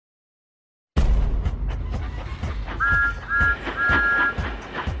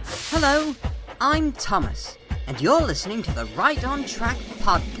Hello, I'm Thomas, and you're listening to the Right on Track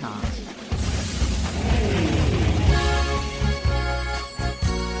podcast.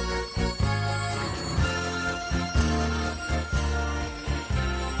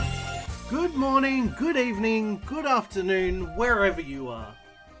 Good morning, good evening, good afternoon, wherever you are.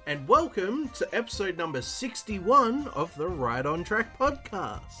 And welcome to episode number 61 of the Right on Track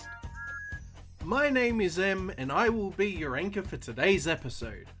podcast. My name is Em, and I will be your anchor for today's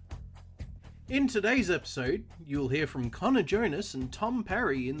episode. In today's episode, you'll hear from Connor Jonas and Tom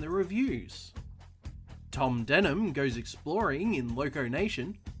Parry in the reviews. Tom Denham goes exploring in Loco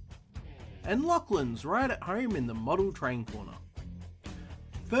Nation. And Lachlan's right at home in the Model Train Corner.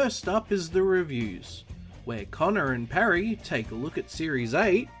 First up is the reviews, where Connor and Parry take a look at Series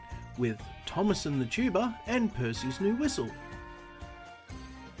 8 with Thomas and the Tuba and Percy's New Whistle.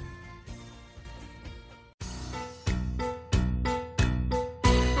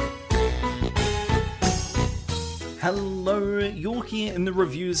 Hello, you're here in the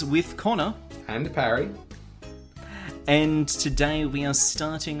reviews with Connor. And Parry. And today we are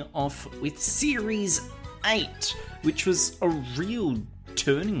starting off with Series 8, which was a real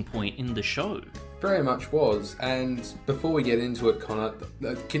turning point in the show. Very much was. And before we get into it, Connor,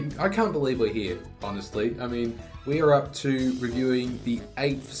 I can't believe we're here, honestly. I mean, we are up to reviewing the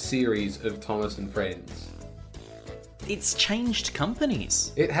 8th series of Thomas and Friends. It's changed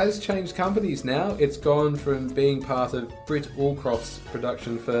companies. It has changed companies now. It's gone from being part of Britt Allcroft's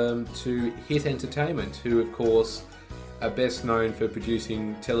production firm to Hit Entertainment, who, of course, are best known for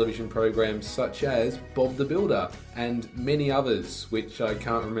producing television programs such as Bob the Builder and many others, which I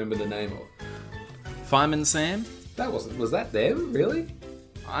can't remember the name of. Fireman Sam? Was that them? Really?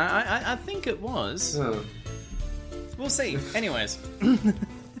 I think it was. Oh. We'll see. Anyways.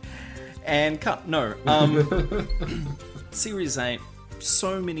 And cut. No. Series 8,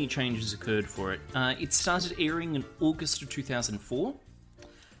 so many changes occurred for it. It started airing in August of 2004.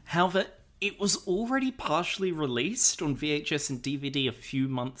 However, it was already partially released on VHS and DVD a few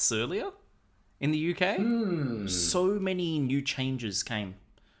months earlier in the UK. So many new changes came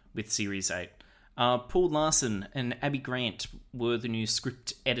with Series 8. Paul Larson and Abby Grant were the new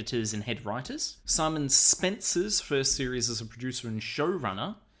script editors and head writers. Simon Spencer's first series as a producer and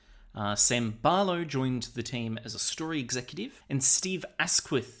showrunner. Sam Barlow joined the team as a story executive, and Steve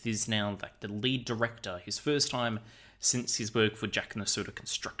Asquith is now the lead director, his first time since his work for Jack and the Soda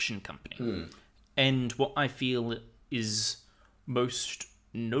Construction Company. And what I feel is most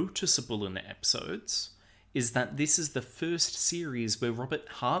noticeable in the episodes is that this is the first series where Robert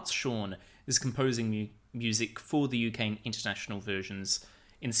Hartshorn is composing music for the UK and international versions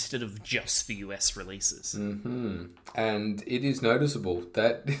instead of just the US releases. And it is noticeable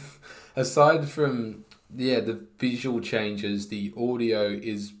that aside from the visual changes, the audio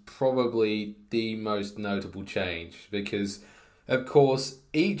is probably the most notable change because, of course,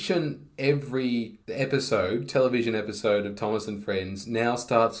 each and every television episode of Thomas and Friends now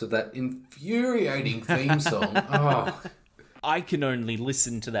starts with that infuriating theme song. Oh. I can only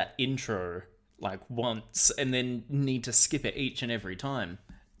listen to that intro once and then need to skip it each and every time.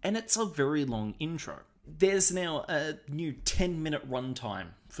 And it's a very long intro. There's now a new 10-minute runtime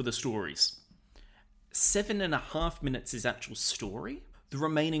for the stories. 7.5 minutes is actual story. The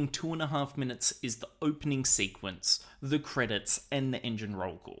remaining 2.5 minutes is the opening sequence, the credits, and the engine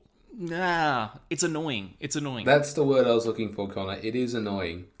roll call. It's annoying. It's annoying. That's the word I was looking for, Connor. It is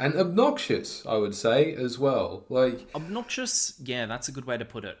annoying. And obnoxious, I would say, as well. Obnoxious? Yeah, that's a good way to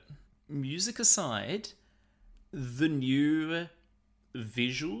put it. Music aside, the new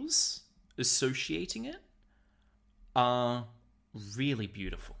visuals associating it are really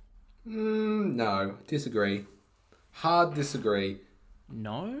beautiful. No, disagree. Hard disagree.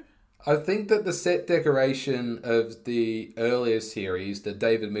 No? I think that the set decoration of the earlier series, the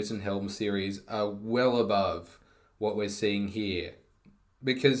David Mittenhelm series, are well above what we're seeing here.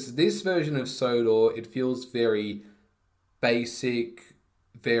 Because this version of Sodor, it feels very basic,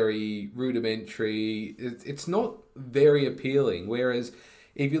 very rudimentary. It's not very appealing. Whereas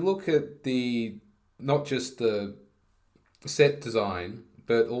if you look at not just the set design,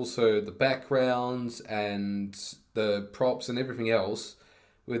 but also the backgrounds and the props and everything else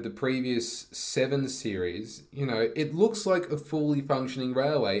with the previous 7 series, it looks like a fully functioning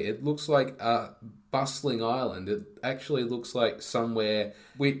railway. It looks like a bustling island. It actually looks like somewhere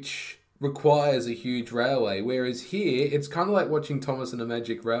which requires a huge railway. Whereas here, it's kind of like watching Thomas and the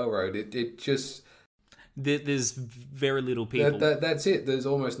Magic Railroad. It just... There's very little people. That's it. There's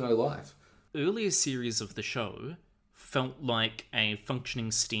almost no life. Earlier series of the show felt like a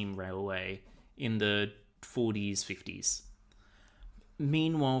functioning steam railway in the 40s, 50s.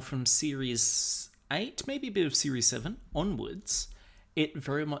 Meanwhile, from Series 8, maybe a bit of Series 7 onwards, it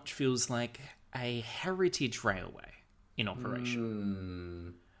very much feels like a heritage railway in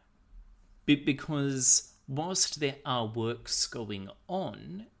operation. Because whilst there are works going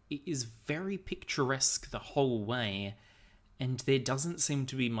on, it is very picturesque the whole way, and there doesn't seem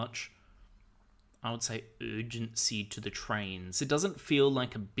to be much, I would say, urgency to the trains. It doesn't feel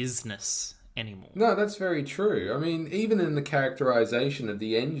like a business anymore. No, that's very true. I mean, even in the characterization of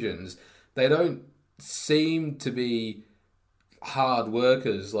the engines, they don't seem to be hard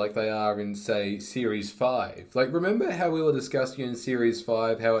workers like they are in, say, Series 5. Like, remember how we were discussing in Series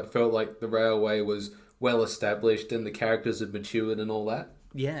 5 how it felt like the railway was well established and the characters had matured and all that?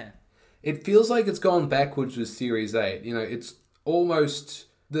 Yeah. It feels like it's gone backwards with Series 8. You know, it's almost...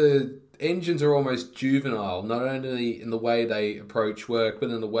 the engines are almost juvenile, not only in the way they approach work, but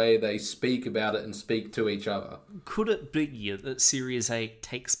in the way they speak about it and speak to each other. Could it be that Series 8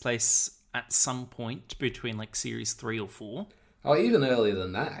 takes place at some point between, like, Series 3 or 4? Oh, even earlier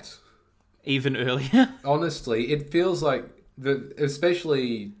than that. Even earlier? Honestly, it feels like,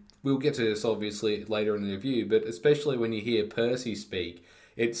 especially, we'll get to this obviously later in the review, but especially when you hear Percy speak,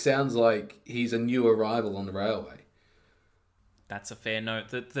 it sounds like he's a new arrival on the railway. That's a fair note.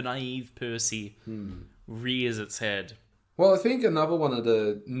 The naive Percy rears its head. Well, I think another one of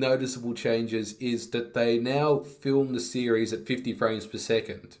the noticeable changes is that they now film the series at 50 frames per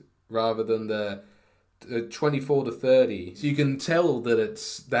second rather than the 24 to 30. So you can tell that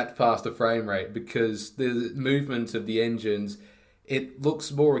it's that faster frame rate because the movement of the engines, it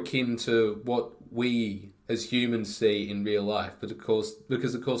looks more akin to what we as humans see in real life. But of course,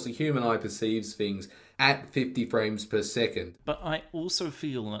 because the human eye perceives things at 50 frames per second. But I also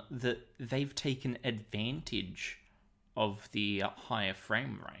feel that they've taken advantage of the higher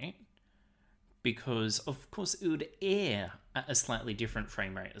frame rate because, of course, it would air at a slightly different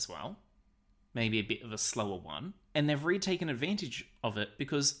frame rate as well. Maybe a bit of a slower one. And they've retaken advantage of it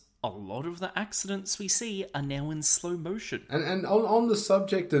because a lot of the accidents we see are now in slow motion. And on the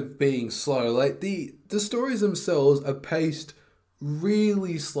subject of being slow, like the stories themselves are paced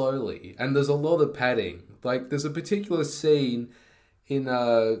really slowly, and there's a lot of padding. Like, there's a particular scene in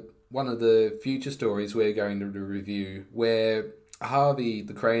one of the future stories we're going to review where Harvey,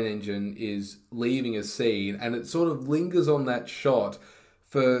 the crane engine, is leaving a scene, and it sort of lingers on that shot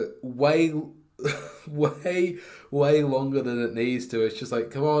for way longer than it needs to. It's just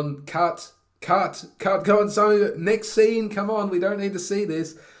like, come on, cut, come on, sorry, next scene, come on, we don't need to see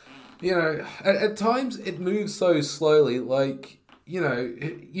this. You know, at times it moves so slowly, like, you know,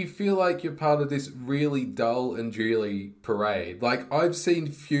 you feel like you're part of this really dull and dreary parade. Like, I've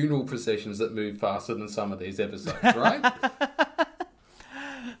seen funeral processions that move faster than some of these episodes, right?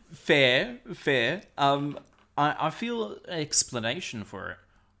 Fair. I feel an explanation for it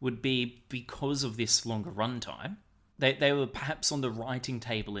would be because of this longer runtime. They were perhaps on the writing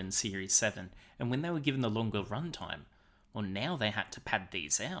table in Series 7, and when they were given the longer runtime, well, now they had to pad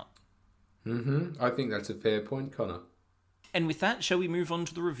these out. I think that's a fair point, Connor. And with that, shall we move on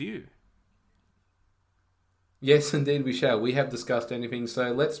to the review? Yes, indeed we shall. We have discussed anything,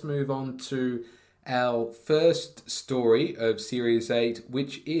 so let's move on to our first story of Series 8,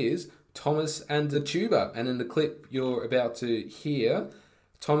 which is Thomas and the Tuba. And in the clip you're about to hear,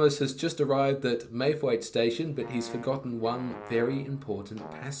 Thomas has just arrived at Maythwaite Station, but he's forgotten one very important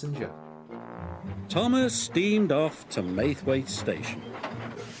passenger. Thomas steamed off to Maythwaite Station,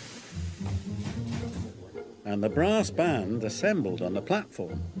 and the brass band assembled on the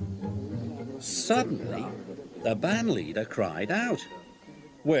platform. Suddenly, the band leader cried out.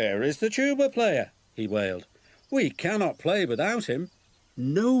 "Where is the tuba player?" he wailed. "We cannot play without him."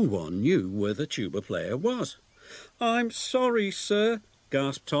 No one knew where the tuba player was. "I'm sorry, sir,"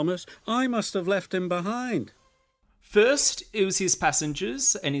 gasped Thomas. "I must have left him behind." First, it was his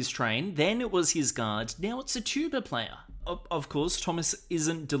passengers and his train. Then it was his guard. Now it's a tuba player. Of course, Thomas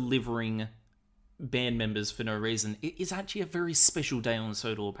isn't delivering band members for no reason. It is actually a very special day on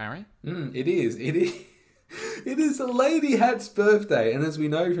Sodor, Parry. It is. It is Lady Hat's birthday, and as we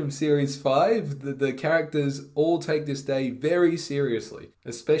know from Series 5, the characters all take this day very seriously,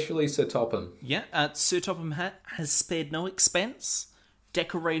 especially Sir Topham. Yeah, Sir Topham Hatt has spared no expense.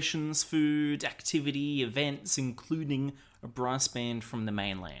 Decorations, food, activity, events, including a brass band from the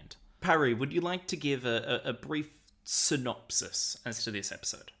mainland. Parry, would you like to give a brief synopsis as to this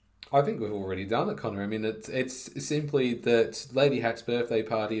episode? I think we've already done it, Connor. I mean, it's simply that Lady Hat's birthday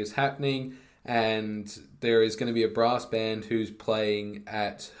party is happening, and there is going to be a brass band who's playing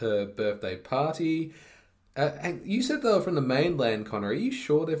at her birthday party. And you said they were from the mainland, Connor. Are you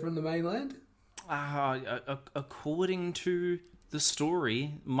sure they're from the mainland? According to the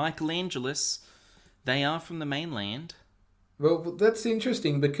story, Michelangelis, they are from the mainland. Well, that's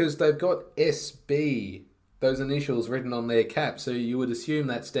interesting because they've got SB, those initials written on their cap, so you would assume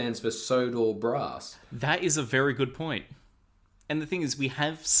that stands for Sodor Brass. That is a very good point. And the thing is, we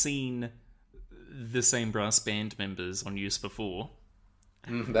have seen the same brass band members on use before.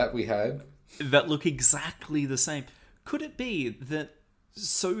 That we have. That look exactly the same. Could it be that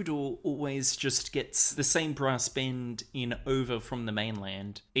Sodor always just gets the same brass band in over from the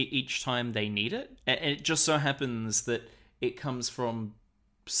mainland each time they need it? And it just so happens that it comes from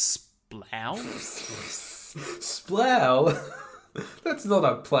Splow? Splow? That's not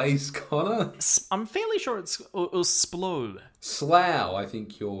a place, Connor. I'm fairly sure it's or Splow. Slough, I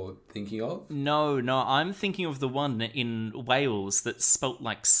think you're thinking of. No, I'm thinking of the one in Wales that's spelt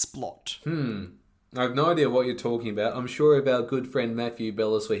like Splot. I have no idea what you're talking about. I'm sure if our good friend Matthew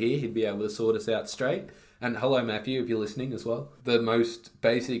Bellis were here, he'd be able to sort us out straight. And hello, Matthew, if you're listening as well. The most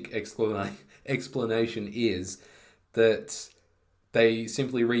basic explanation is that they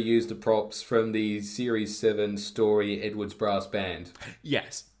simply reused the props from the Series 7 story Edward's Brass Band.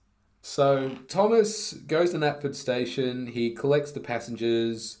 Yes. So Thomas goes to Knapford Station, he collects the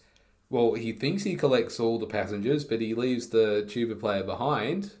passengers. Well, he thinks he collects all the passengers, but he leaves the tuba player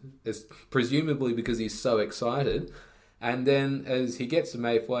behind, presumably because he's so excited. And then as he gets to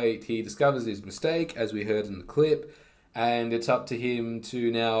Mayfleet, he discovers his mistake, as we heard in the clip, and it's up to him to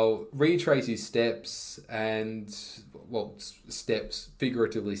now retrace his steps and, well, steps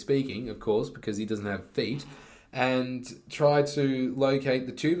figuratively speaking, of course, because he doesn't have feet, and try to locate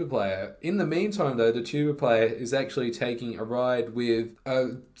the tuba player. In the meantime, though, the tuba player is actually taking a ride with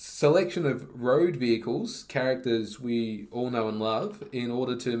a selection of road vehicles, characters we all know and love, in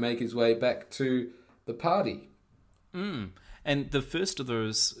order to make his way back to the party. And the first of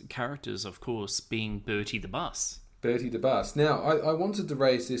those characters, of course, being Bertie the Bus. Bertie the Bus. Now, I wanted to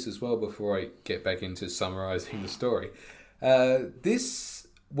raise this as well before I get back into summarising the story. This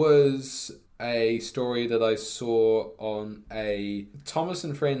was a story that I saw on a Thomas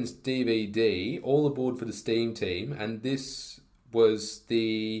and Friends DVD, All Aboard for the Steam Team, and this was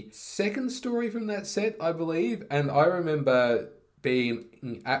the second story from that set, I believe, and I remember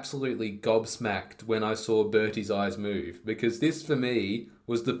being absolutely gobsmacked when I saw Bertie's eyes move, because this, for me,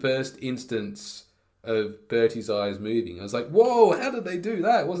 was the first instance of Bertie's eyes moving. I was like, whoa, how did they do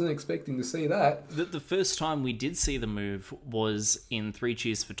that? I wasn't expecting to see that. The first time we did see the move was in 3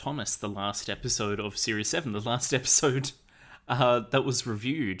 Cheers for Thomas, the last episode of Series 7, the last episode that was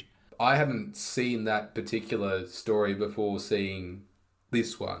reviewed. I hadn't seen that particular story before seeing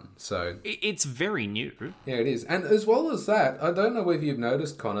this one, so... It's very new. Yeah, it is. And as well as that, I don't know if you've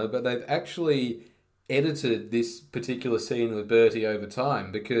noticed, Connor, but they've actually edited this particular scene with Bertie over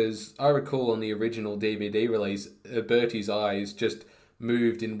time, because I recall on the original DVD release, Bertie's eyes just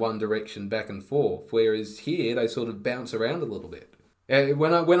moved in one direction back and forth, whereas here they sort of bounce around a little bit.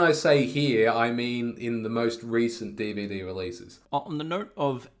 When I say here, I mean in the most recent DVD releases. On the note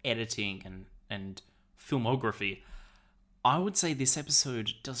of editing and filmography, I would say this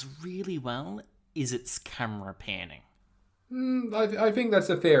episode does really well is its camera panning. I think that's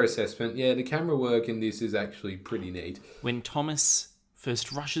a fair assessment. Yeah, the camera work in this is actually pretty neat. When Thomas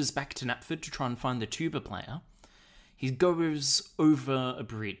first rushes back to Knapford to try and find the tuba player, he goes over a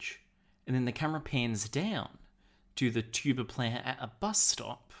bridge, and then the camera pans down to the tuba player at a bus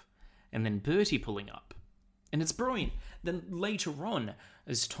stop, and then Bertie pulling up. And it's brilliant. Then later on,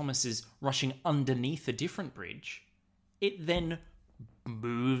 as Thomas is rushing underneath a different bridge, it then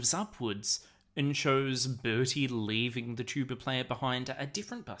moves upwards and shows Bertie leaving the tuba player behind at a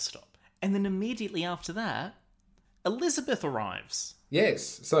different bus stop. And then immediately after that, Elizabeth arrives.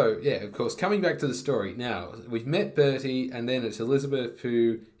 Yes, so, yeah, of course, coming back to the story. Now, we've met Bertie, and then it's Elizabeth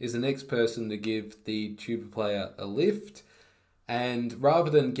who is the next person to give the tuba player a lift. And rather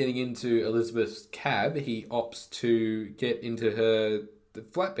than getting into Elizabeth's cab, he opts to get into the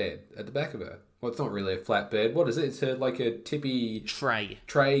flatbed at the back of her. Well, it's not really a flatbed. What is it? It's like a tippy... Tray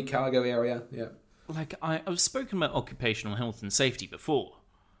cargo area, yeah. Like, I've spoken about occupational health and safety before.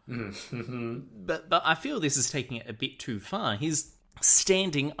 But I feel this is taking it a bit too far. He's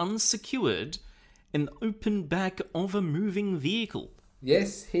standing unsecured in the open back of a moving vehicle.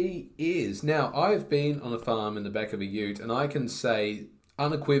 Yes, he is. Now, I've been on a farm in the back of a ute, and I can say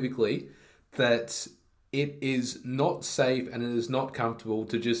unequivocally that it is not safe and it is not comfortable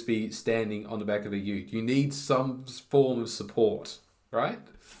to just be standing on the back of a ute. You need some form of support, right?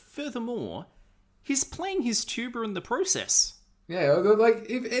 Furthermore, he's playing his tuba in the process. Yeah, like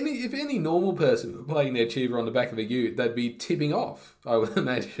if any normal person were playing their tuba on the back of a ute, they'd be tipping off, I would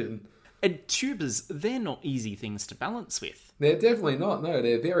imagine. And tubas, they're not easy things to balance with. They're definitely not. No,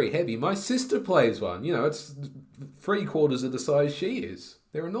 they're very heavy. My sister plays one. You know, it's 3/4 of the size she is.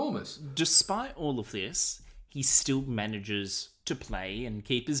 They're enormous. Despite all of this, he still manages to play and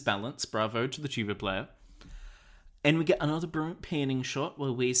keep his balance. Bravo to the tuba player. And we get another brilliant panning shot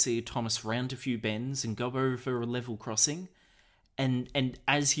where we see Thomas round a few bends and go over a level crossing. And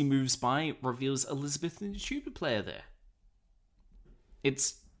as he moves by, it reveals Elizabeth and the tuba player there.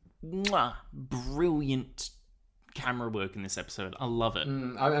 It's brilliant camera work in this episode. I love it.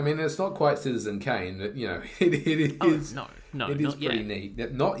 I mean, it's not quite Citizen Kane, but, you know, it is... No, it is not pretty yet.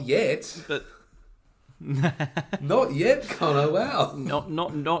 neat. Not yet. But Not yet, Connor. Wow.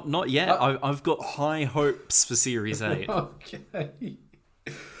 not yet. I've got high hopes for Series 8. Okay.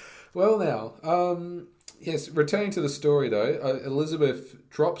 Well, now, yes, returning to the story, though, Elizabeth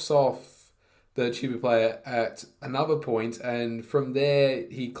drops off the tuba player at another point, and from there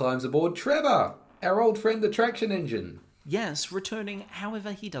he climbs aboard Trevor, our old friend, the traction engine. Yes, returning,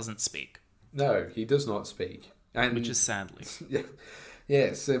 however, he doesn't speak. No, he does not speak. And Which is sadly.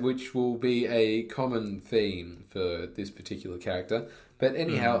 yes, which will be a common theme for this particular character. But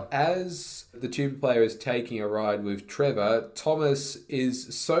anyhow, as the tuba player is taking a ride with Trevor, Thomas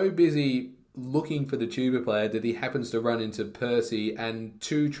is so busy looking for the tuba player that he happens to run into Percy and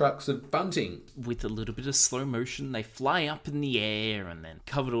 2 trucks of bunting. With a little bit of slow motion, they fly up in the air and then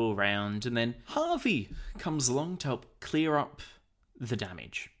cover it all around. And then Harvey comes along to help clear up the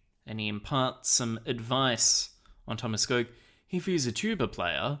damage. And he imparts some advice on Thomas going, if he's a tuba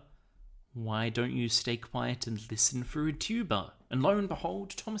player, why don't you stay quiet and listen for a tuba? And lo and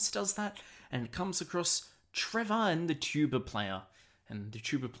behold, Thomas does that and comes across Trevor and the tuba player. And the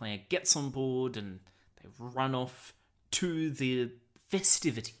tuba player gets on board and they run off to the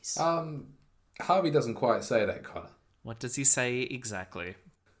festivities. Harvey doesn't quite say that, Connor. What does he say exactly?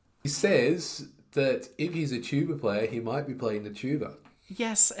 He says that if he's a tuba player, he might be playing the tuba.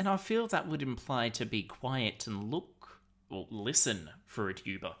 Yes, and I feel that would imply to be quiet and look or listen for a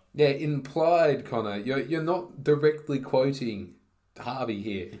tuba. Yeah, implied, Connor. You're not directly quoting Harvey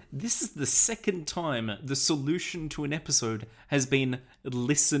here. This is the second time the solution to an episode has been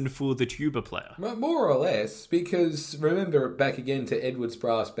listen for the tuba player. Well, more or less, because remember back again to Edward's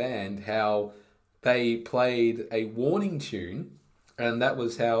Brass Band, how they played a warning tune, and that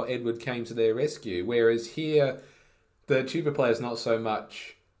was how Edward came to their rescue. Whereas here, the tuba player's not so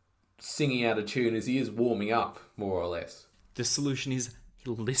much singing out a tune as he is warming up, more or less. The solution is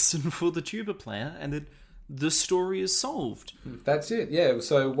listen for the tuba player, and then the story is solved. That's it, yeah.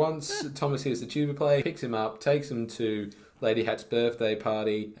 So once Thomas hears the tuba player, he picks him up, takes him to Lady Hat's birthday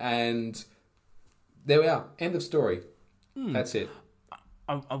party, and there we are. End of story. That's it.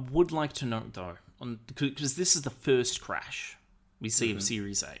 I would like to note, though, because this is the first crash we see of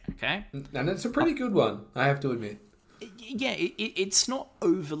Series 8, okay? And it's a pretty good one, I have to admit. Yeah, it's not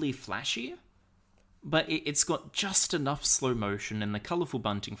overly flashy, but it's got just enough slow motion, and the colourful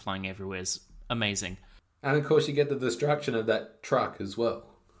bunting flying everywhere is amazing. And of course you get the destruction of that truck as well.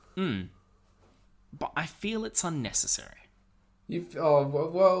 But I feel it's unnecessary.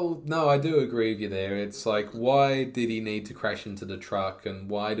 No, I do agree with you there. It's like, why did he need to crash into the truck, and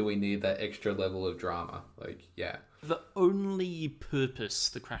why do we need that extra level of drama? Like, yeah. The only purpose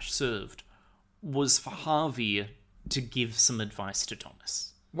the crash served was for Harvey to give some advice to Thomas.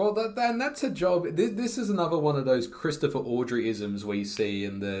 Well, that's a job. This is another one of those Christopher Audrey-isms we see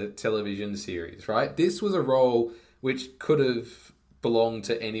in the television series, right? This was a role which could have belonged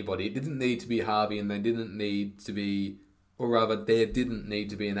to anybody. It didn't need to be Harvey, and there didn't need to be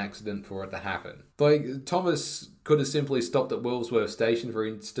an accident for it to happen. Like, Thomas could have simply stopped at Wellsworth Station, for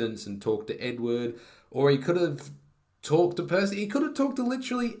instance, and talked to Edward, or he could have talked to Percy. He could have talked to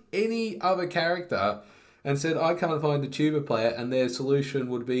literally any other character and said, I can't find the tuba player, and their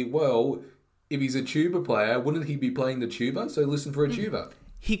solution would be, well, if he's a tuba player, wouldn't he be playing the tuba? So listen for a tuba.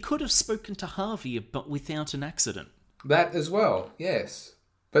 He could have spoken to Harvey, but without an accident. That as well, yes.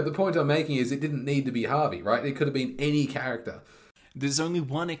 But the point I'm making is it didn't need to be Harvey, right? It could have been any character. There's only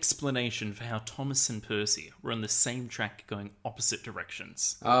one explanation for how Thomas and Percy were on the same track going opposite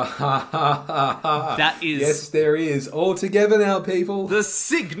directions. That is... Yes, there is. All together now, people. The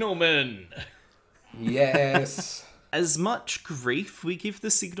Signalman! Yes. As much grief we give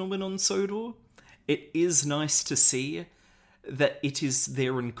the Signalman on Sodor, it is nice to see that it is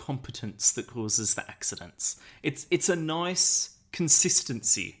their incompetence that causes the accidents. It's a nice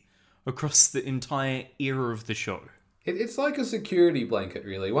consistency across the entire era of the show. It's like a security blanket,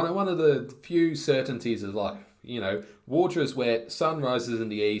 really. One of the few certainties of life. You know, water is wet, sun rises in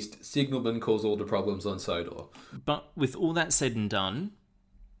the east, Signalman cause all the problems on Sodor. But with all that said and done,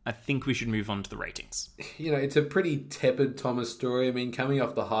 I think we should move on to the ratings. You know, it's a pretty tepid Thomas story. I mean, coming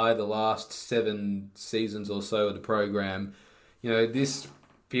off the high the last 7 seasons or so of the program, you know, this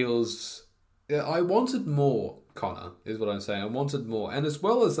feels... I wanted more, Connor, is what I'm saying. I wanted more. And as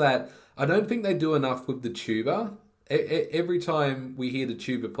well as that, I don't think they do enough with the tuba. Every time we hear the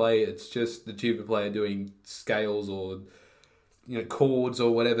tuba play, it's just the tuba player doing scales or, you know, chords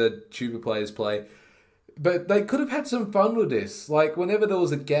or whatever tuba players play. But they could have had some fun with this. Like, whenever there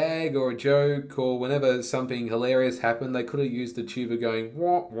was a gag or a joke or whenever something hilarious happened, they could have used the tuba going,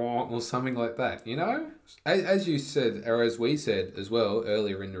 wah, wah, or something like that, you know? As you said, or as we said as well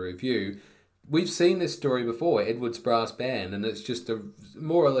earlier in the review, we've seen this story before, Edward's Brass Band, and it's just a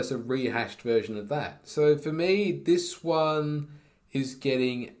more or less a rehashed version of that. So for me, this one is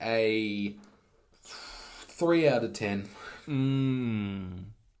getting a 3 out of 10.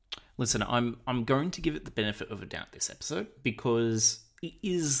 Listen, I'm going to give it the benefit of a doubt this episode because it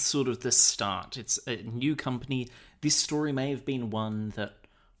is sort of the start. It's a new company. This story may have been one that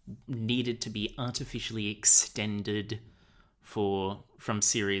needed to be artificially extended from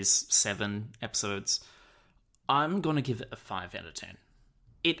series 7 episodes. I'm going to give it a 5 out of 10.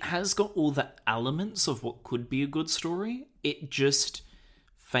 It has got all the elements of what could be a good story. It just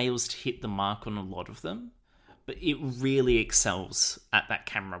fails to hit the mark on a lot of them. But it really excels at that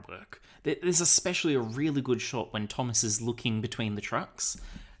camera work. There's especially a really good shot when Thomas is looking between the trucks,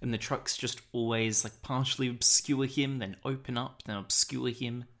 and the trucks just always like partially obscure him, then open up, then obscure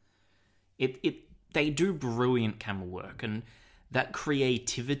him. They do brilliant camera work, and that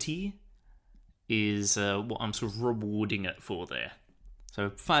creativity is what I'm sort of rewarding it for there.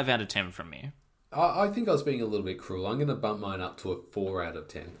 So 5 out of 10 from me. I think I was being a little bit cruel. I'm going to bump mine up to a 4 out of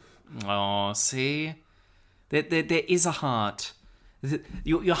 10. Oh, see? There is a heart.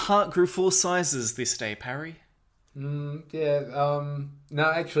 Your heart grew 4 sizes this day, Parry. Yeah,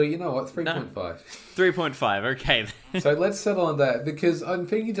 no, actually, you know what? 3.5. 3.5, okay. So let's settle on that, because I'm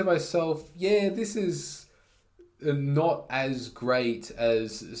thinking to myself, yeah, this is not as great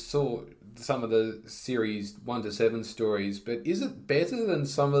as some of the series 1 to 7 stories, but is it better than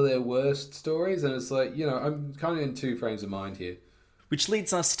some of their worst stories? And it's like, you know, I'm kind of in 2 frames of mind here. Which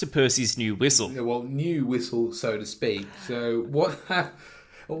leads us to Percy's new whistle. Well, new whistle, so to speak. So what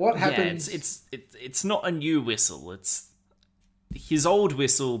happens? Yeah, it's not a new whistle. It's his old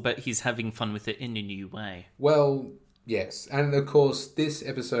whistle, but he's having fun with it in a new way. Well, yes. And of course, this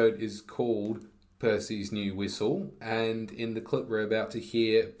episode is called Percy's New Whistle. And in the clip we're about to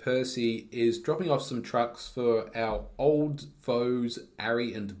hear, Percy is dropping off some trucks for our old foes,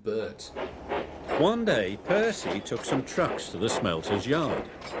 Harry and Bert. One day, Percy took some trucks to the smelter's yard.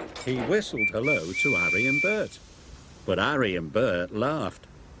 He whistled hello to Harry and Bert. But Harry and Bert laughed.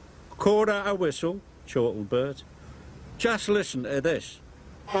 "Call that a whistle?" chortled Bert. "Just listen to this.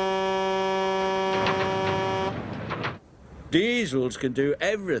 Diesels can do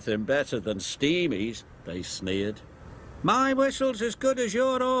everything better than steamies," they sneered. "My whistle's as good as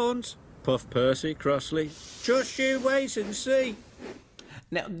your horns," puffed Percy crossly. "Just you wait and see."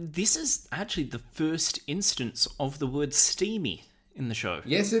 Now, this is actually the first instance of the word steamy in the show.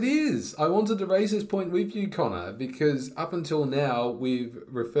 Yes, it is. I wanted to raise this point with you, Connor, because up until now, we've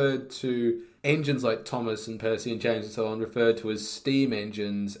referred to engines like Thomas and Percy and James and so on, referred to as steam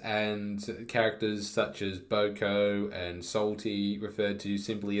engines, and characters such as Boko and Salty referred to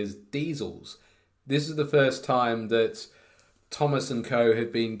simply as diesels. This is the first time that Thomas and co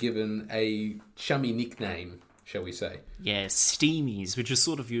have been given a chummy nickname, shall we say. Yeah, steamies, which is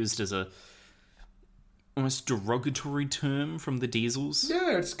sort of used as a almost derogatory term from the diesels.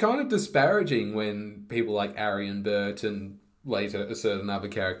 Yeah, it's kind of disparaging when people like Harry and Bert and later a certain other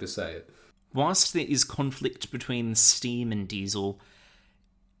character say it. Whilst there is conflict between steam and diesel,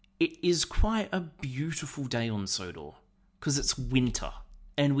 it is quite a beautiful day on Sodor, because it's winter,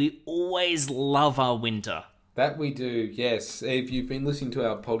 and we always love our winter. That we do, yes. If you've been listening to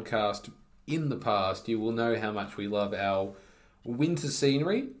our podcast in the past, you will know how much we love our winter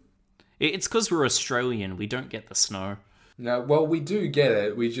scenery. It's because we're Australian, we don't get the snow. No, well, we do get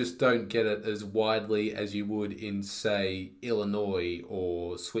it, we just don't get it as widely as you would in, say, Illinois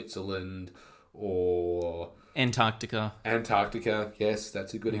or Switzerland or... Antarctica. Antarctica, yes,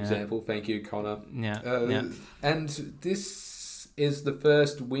 that's a good example. Thank you, Connor. Yeah. And this is the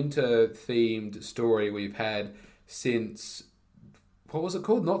first winter-themed story we've had since... What was it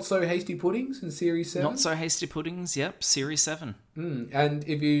called? Not So Hasty Puddings in Series 7? Not So Hasty Puddings, yep, Series 7. And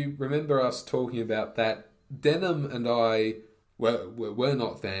if you remember us talking about that, Denham and I were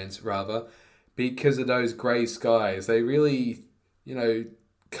not fans, rather, because of those grey skies. They really,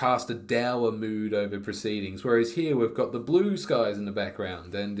 cast a dour mood over proceedings, whereas here we've got the blue skies in the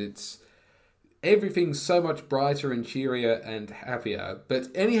background, and everything's so much brighter and cheerier and happier. But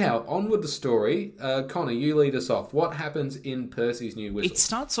anyhow, on with the story. Connor, you lead us off. What happens in Percy's new whistle? It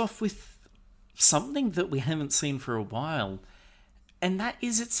starts off with something that we haven't seen for a while, and that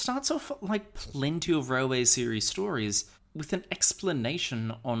is it starts off like plenty of Railway series stories with an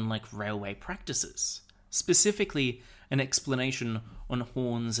explanation on like railway practices. Specifically, an explanation on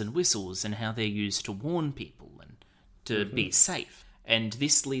horns and whistles and how they're used to warn people and to be safe. And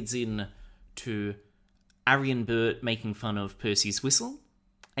this leads in to Arian Burt making fun of Percy's whistle,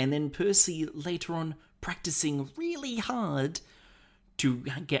 and then Percy later on practicing really hard to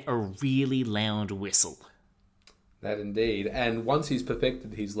get a really loud whistle. That indeed. And once he's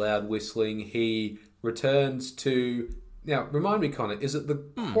perfected his loud whistling, he returns to... Now, remind me, Connor, is it the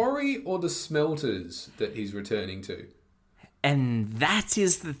quarry or the smelters that he's returning to? And that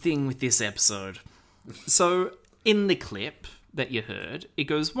is the thing with this episode. So, in the clip that you heard, it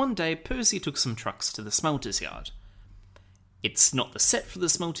goes, one day Percy took some trucks to the smelters yard. It's not the set for the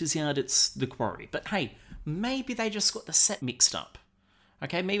smelters yard, it's the quarry. But hey, maybe they just got the set mixed up.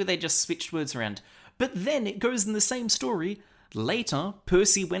 Okay, maybe they just switched words around. But then it goes in the same story. Later,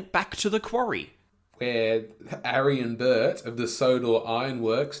 Percy went back to the quarry, where Arian Burt of the Sodor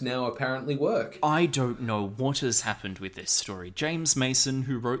Ironworks now apparently work. I don't know what has happened with this story. James Mason,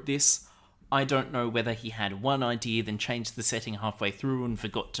 who wrote this, I don't know whether he had one idea, then changed the setting halfway through and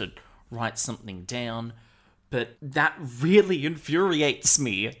forgot to write something down. But that really infuriates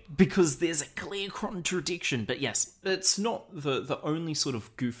me, because there's a clear contradiction. But yes, it's not the only sort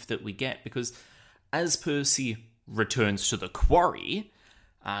of goof that we get, because as Percy returns to the quarry,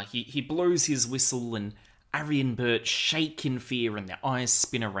 he blows his whistle and Arian Burt shake in fear and their eyes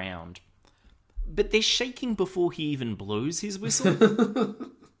spin around. But they're shaking before he even blows his whistle.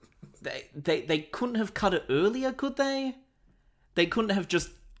 They couldn't have cut it earlier, could they? They couldn't have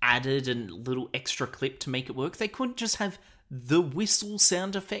just added a little extra clip to make it work? They couldn't just have the whistle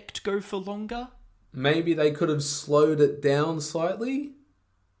sound effect go for longer? Maybe they could have slowed it down slightly?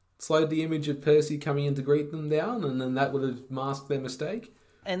 Slowed the image of Percy coming in to greet them down, and then that would have masked their mistake?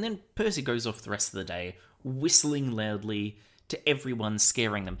 And then Percy goes off the rest of the day, whistling loudly to everyone,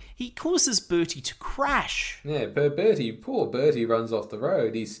 scaring them. He causes Bertie to crash. Yeah, poor Bertie runs off the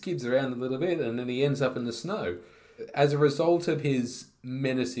road. He skids around a little bit and then he ends up in the snow. As a result of his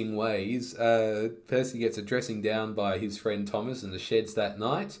menacing ways, Percy gets a dressing down by his friend Thomas in the sheds that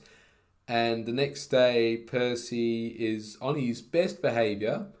night. And the next day, Percy is on his best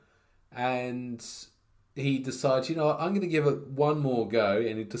behaviour and he decides, you know what, I'm going to give it one more go,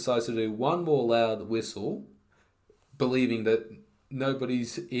 and he decides to do one more loud whistle, believing that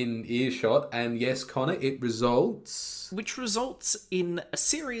nobody's in earshot, and yes, Connor, it results... Which results in a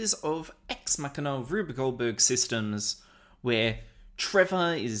series of Ex Machina Rube Goldberg systems where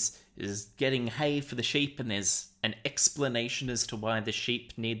Trevor is getting hay for the sheep, and there's an explanation as to why the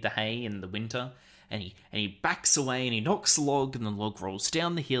sheep need the hay in the winter, and he backs away and he knocks the log, and the log rolls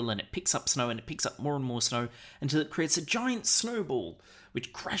down the hill and it picks up snow and it picks up more and more snow until it creates a giant snowball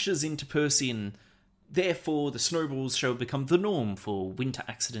which crashes into Percy, and therefore the snowballs shall become the norm for winter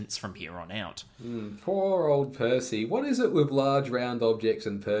accidents from here on out. Poor old Percy. What is it with large round objects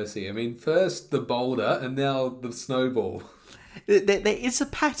and Percy? I mean, first the boulder and now the snowball. There is a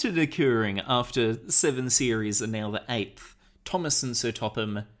pattern occurring after 7 series and now the 8th. Thomas and Sir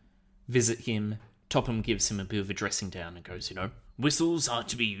Topham visit him. Topham gives him a bit of a dressing down and goes, whistles are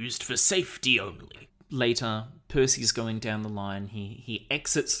to be used for safety only. Later, Percy's going down the line. He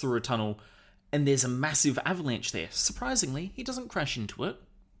exits through a tunnel, and there's a massive avalanche there. Surprisingly, he doesn't crash into it.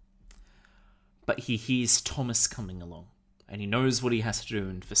 But he hears Thomas coming along, and he knows what he has to do,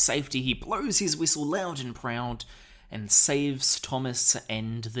 and for safety, he blows his whistle loud and proud and saves Thomas to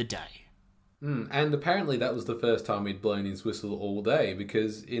end the day. And apparently that was the first time he'd blown his whistle all day,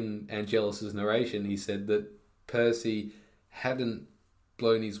 because in Angelus's narration he said that Percy hadn't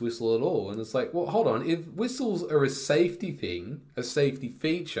blown his whistle at all. And it's like, well, hold on, if whistles are a safety thing, a safety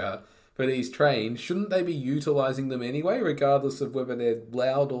feature for these trains, shouldn't they be utilising them anyway, regardless of whether they're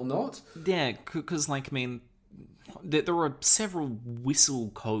loud or not? Yeah, because, there are several whistle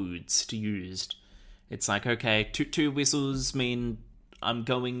codes to use. It's like, okay, two whistles mean I'm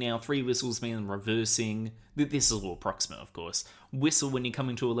going now, 3 whistles mean reversing. This is all approximate, of course. Whistle when you're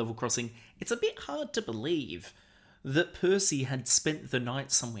coming to a level crossing. It's a bit hard to believe that Percy had spent the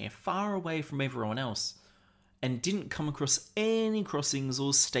night somewhere far away from everyone else and didn't come across any crossings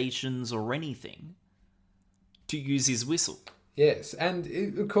or stations or anything to use his whistle. Yes, and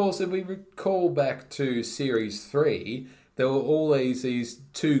of course, if we recall back to Series 3, there were always these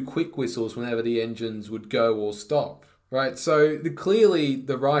 2 quick whistles whenever the engines would go or stop. Right, so clearly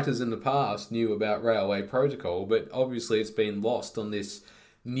the writers in the past knew about Railway Protocol, but obviously it's been lost on this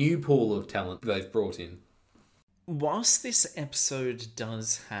new pool of talent they've brought in. Whilst this episode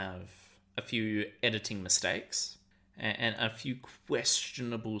does have a few editing mistakes and a few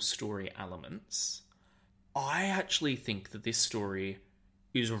questionable story elements, I actually think that this story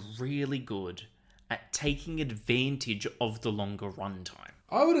is really good at taking advantage of the longer runtime.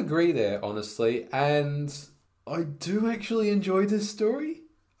 I would agree there, honestly, and I do actually enjoy this story.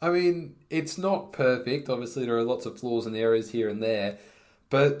 I mean, it's not perfect. Obviously, there are lots of flaws and errors here and there,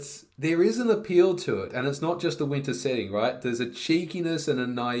 but there is an appeal to it, and it's not just a winter setting, right? There's a cheekiness and a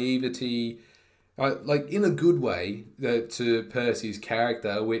naivety, like in a good way, to Percy's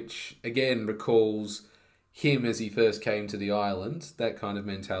character, which again recalls him as he first came to the island, that kind of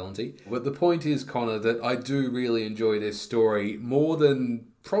mentality. But the point is, Connor, that I do really enjoy this story more than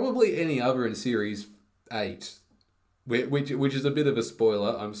probably any other in Series 8, which is a bit of a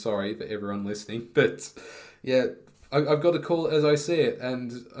spoiler. I'm sorry for everyone listening, but yeah, I've got to call it as I see it,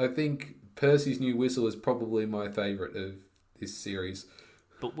 and I think Percy's new whistle is probably my favourite of this series.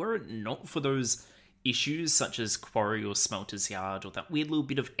 But were it not for those issues such as Quarry or Smelter's Yard, or that weird little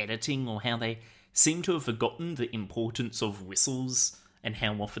bit of editing, or how they seem to have forgotten the importance of whistles and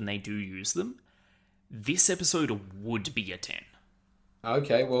how often they do use them, this episode would be a 10.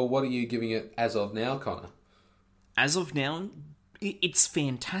 Okay, well, what are you giving it as of now, Connor? As of now, it's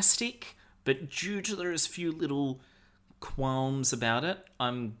fantastic, but due to those few little qualms about it,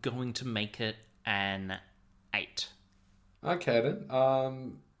 I'm going to make it an 8. Okay, then.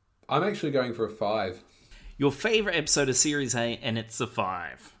 I'm actually going for a 5. Your favourite episode of Series 8, and it's a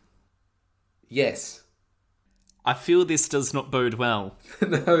 5. Yes. I feel this does not bode well.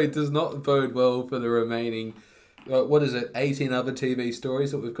 No, it does not bode well for the remaining, 18 other TV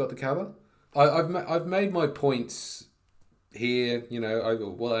stories that we've got to cover? I've made my points here,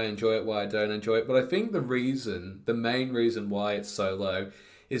 why I enjoy it, why I don't enjoy it, but I think the main reason why it's so low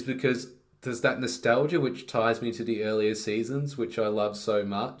is because there's that nostalgia which ties me to the earlier seasons, which I love so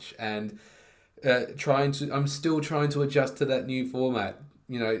much, and I'm still trying to adjust to that new format.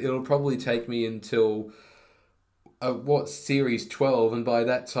 It'll probably take me until Series 12, and by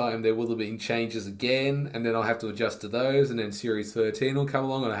that time there will have been changes again, and then I'll have to adjust to those, and then Series 13 will come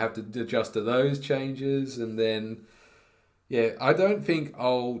along and I have to adjust to those changes, and then I don't think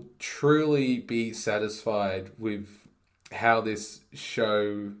I'll truly be satisfied with how this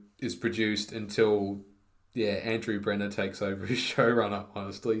show is produced until Andrew Brenner takes over as showrunner,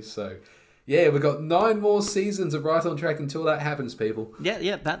 honestly. So we've got 9 more seasons of Right on Track until that happens, people.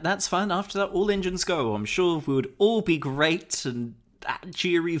 That's fine. After that, all engines go. I'm sure we would all be great and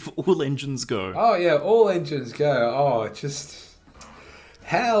cheery for all engines go. Oh yeah, all engines go. Oh, just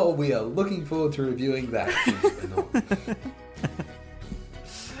how we are looking forward to reviewing that.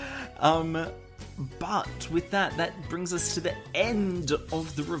 But with that brings us to the end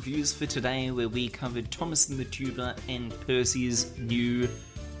of the reviews for today, where we covered Thomas and the Tuba and Percy's new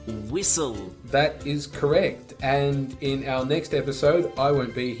whistle. That is correct. And in our next episode, I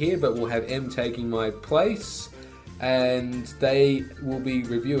won't be here, but we'll have M taking my place, and they will be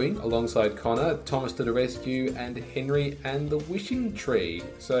reviewing, alongside Connor, Thomas to the Rescue and Henry and the Wishing Tree.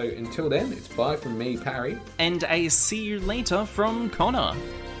 So until then, it's bye from me, Parry. And a see you later from Connor.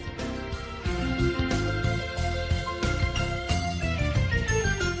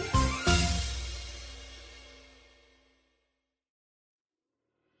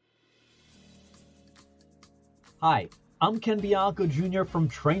 Hi, I'm Ken Bianco Jr. from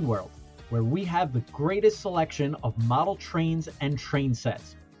Train World, where we have the greatest selection of model trains and train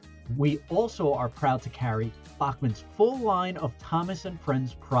sets. We also are proud to carry Bachmann's full line of Thomas &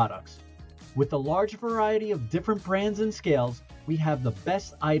 Friends products. With a large variety of different brands and scales, we have the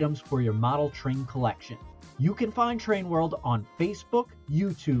best items for your model train collection. You can find Train World on Facebook,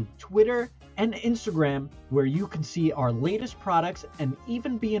 YouTube, Twitter, and Instagram, where you can see our latest products and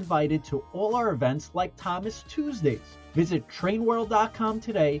even be invited to all our events like Thomas Tuesdays. Visit trainworld.com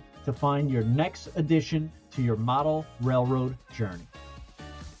today to find your next addition to your model railroad journey.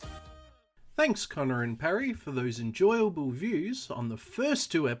 Thanks, Connor and Parry, for those enjoyable views on the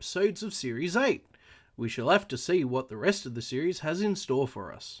first 2 episodes of Series 8. We shall have to see what the rest of the series has in store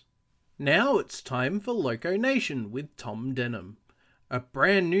for us. Now it's time for Loco Nation with Tom Denham, a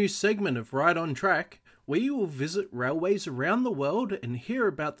brand new segment of Right on Track where you will visit railways around the world and hear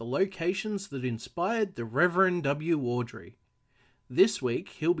about the locations that inspired the Reverend W. Awdry. This week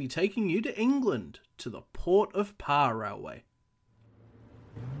he'll be taking you to England, to the Port of Par Railway.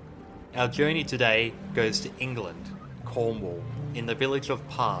 Our journey today goes to England, Cornwall, in the village of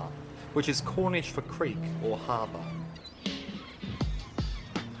Parr, which is Cornish for creek or harbour.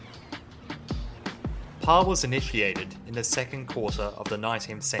 Parr was initiated in the second quarter of the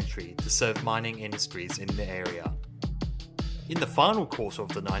 19th century to serve mining industries in the area. In the final quarter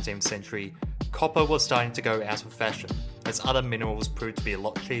of the 19th century, copper was starting to go out of fashion as other minerals proved to be a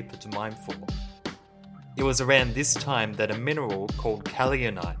lot cheaper to mine for. It was around this time that a mineral called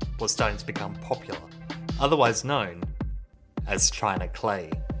kallionite was starting to become popular, otherwise known as China clay.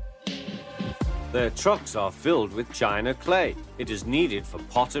 Their trucks are filled with China clay. It is needed for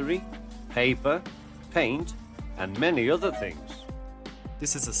pottery, paper, paint, and many other things.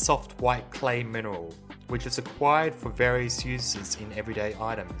 This is a soft white clay mineral, which is acquired for various uses in everyday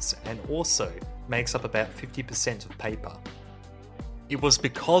items and also makes up about 50% of paper. It was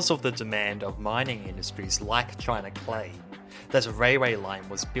because of the demand of mining industries like China clay that a railway line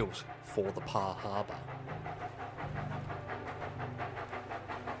was built for the Parr Harbour.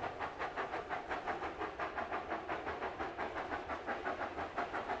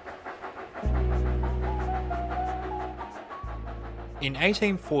 In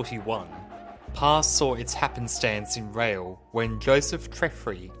 1841, Parr saw its happenstance in rail when Joseph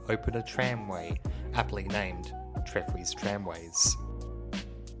Treffry opened a tramway, aptly named Treffry's Tramways.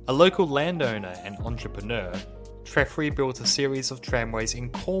 A local landowner and entrepreneur, Treffry built a series of tramways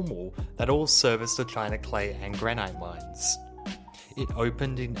in Cornwall that all serviced the China clay and granite mines. It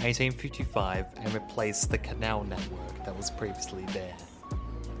opened in 1855 and replaced the canal network that was previously there.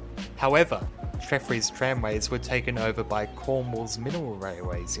 However, Treffry's tramways were taken over by Cornwall's Mineral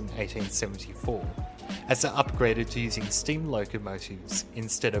Railways in 1874, as they upgraded to using steam locomotives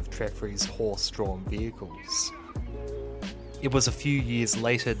instead of Treffry's horse-drawn vehicles. It was a few years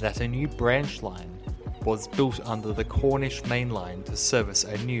later that a new branch line was built under the Cornish Main Line to service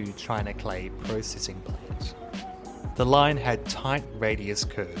a new China clay processing plant. The line had tight radius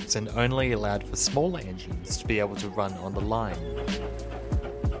curves and only allowed for smaller engines to be able to run on the line.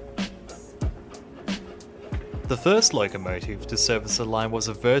 The first locomotive to service the line was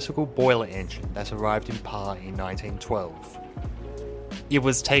a vertical boiler engine that arrived in Parr in 1912. It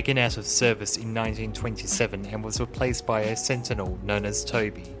was taken out of service in 1927 and was replaced by a Sentinel known as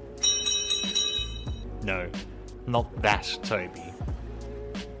Toby. No, not that Toby.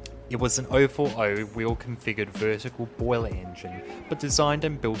 It was an 040 wheel-configured vertical boiler engine, but designed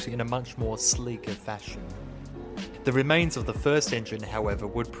and built in a much more sleeker fashion. The remains of the first engine, however,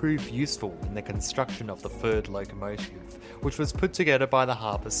 would prove useful in the construction of the third locomotive, which was put together by the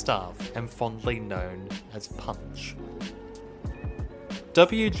harbour staff and fondly known as Punch.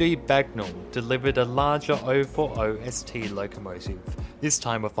 W.G. Bagnall delivered a larger 040 ST locomotive, this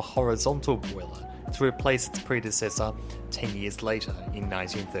time with a horizontal boiler, to replace its predecessor 10 years later in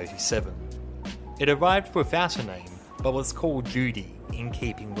 1937. It arrived without a name, but was called Judy, in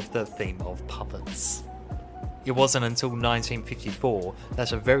keeping with the theme of puppets. It wasn't until 1954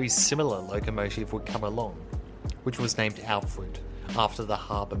 that a very similar locomotive would come along, which was named Alfred, after the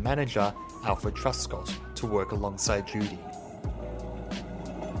harbour manager Alfred Truscott, to work alongside Judy.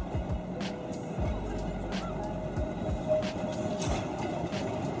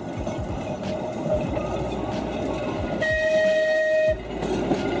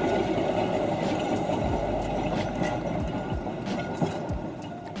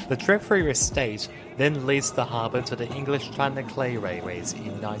 The Treffry estate then leased the harbour to the English China Clay Railways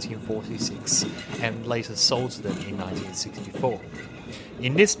in 1946 and later sold to them in 1964.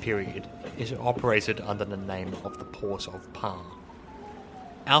 In this period, it operated under the name of the Port of Parr.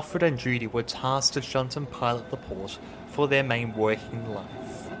 Alfred and Judy were tasked to shunt and pilot the port for their main working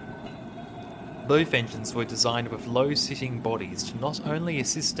life. Both engines were designed with low-sitting bodies to not only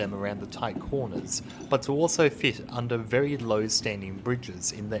assist them around the tight corners, but to also fit under very low-standing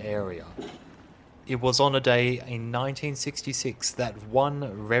bridges in the area. It was on a day in 1966 that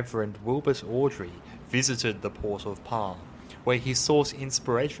one Reverend Wilbert Audrey visited the Port of Parr, where he sought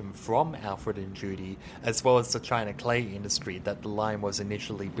inspiration from Alfred and Judy, as well as the China clay industry that the line was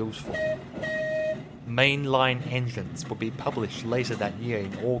initially built for. Mainline engines would be published later that year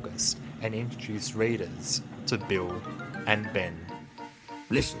in August and introduce readers to Bill and Ben.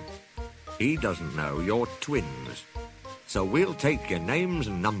 Listen, he doesn't know you're twins, so we'll take your names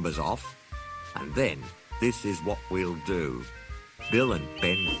and numbers off, and then this is what we'll do. Bill and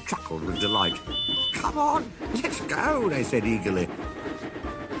Ben chuckled with delight. Come on, let's go, they said eagerly.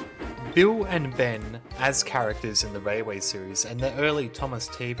 Bill and Ben, as characters in the Railway series and the early Thomas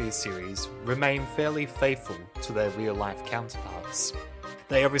TV series, remain fairly faithful to their real-life counterparts.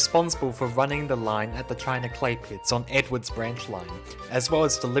 They are responsible for running the line at the China clay pits on Edwards Branch Line, as well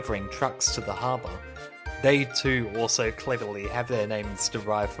as delivering trucks to the harbour. They too also cleverly have their names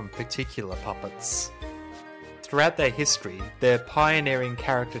derived from particular puppets. Throughout their history, their pioneering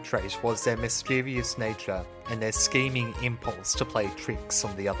character trait was their mischievous nature and their scheming impulse to play tricks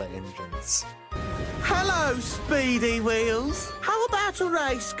on the other engines. Hello, Speedy Wheels. How about a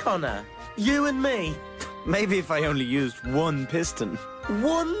race, Connor? You and me. Maybe if I only used one piston.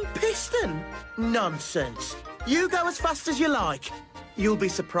 One piston? Nonsense. You go as fast as you like. You'll be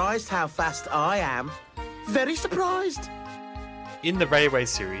surprised how fast I am. Very surprised. In the Railway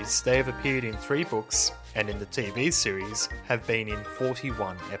series, they have appeared in 3 books, and in the TV series, have been in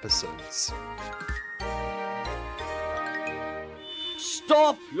 41 episodes.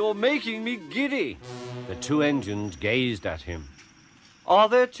 Stop! You're making me giddy! The 2 engines gazed at him. Are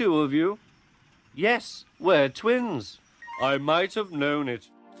there 2 of you? Yes, we're twins. I might have known it.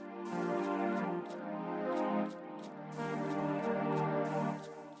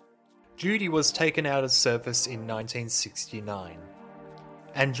 Judy was taken out of service in 1969,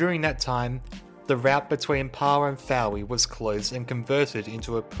 and during that time, the route between Par and Fowey was closed and converted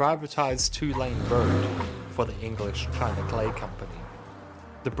into a privatised 2-lane road for the English China Clay Company.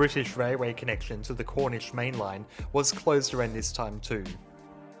 The British railway connection to the Cornish Main Line was closed around this time too.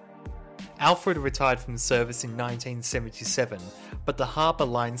 Alfred retired from service in 1977, but the harbour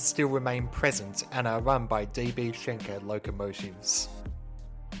lines still remain present and are run by D.B. Schenker locomotives.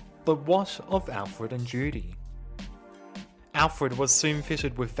 But what of Alfred and Judy? Alfred was soon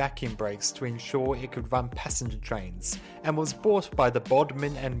fitted with vacuum brakes to ensure it could run passenger trains, and was bought by the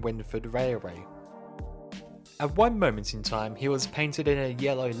Bodmin and Wenford Railway. At one moment in time, he was painted in a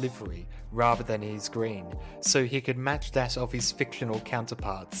yellow livery rather than his green, so he could match that of his fictional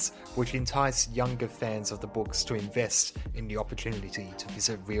counterparts, which enticed younger fans of the books to invest in the opportunity to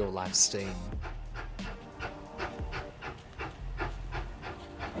visit real-life steam.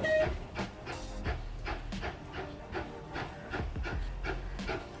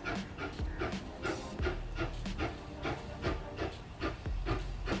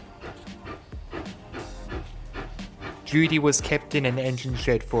 Judy was kept in an engine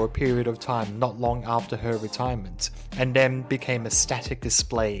shed for a period of time not long after her retirement, and then became a static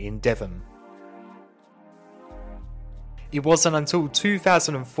display in Devon. It wasn't until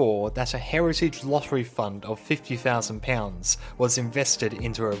 2004 that a heritage lottery fund of £50,000 was invested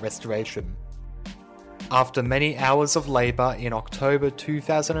into a restoration. After many hours of labour in October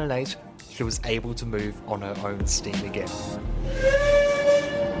 2008, she was able to move on her own steam again.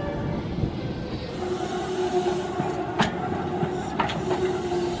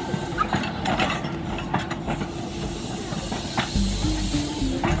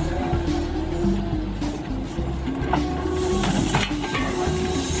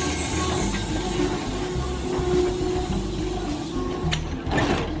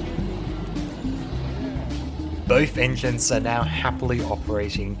 Both engines are now happily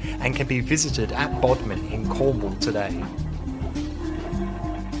operating and can be visited at Bodmin in Cornwall today.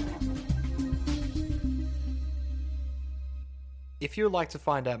 If you would like to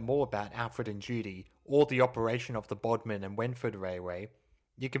find out more about Alfred and Judy, or the operation of the Bodmin and Wenford Railway,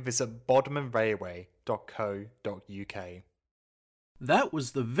 you can visit bodminrailway.co.uk. That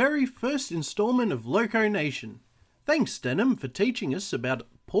was the very first instalment of Loco Nation. Thanks, Denham, for teaching us about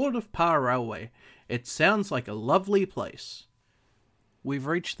Port of Par Railway. It sounds like a lovely place. We've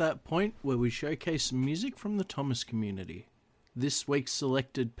reached that point where we showcase music from the Thomas community. This week's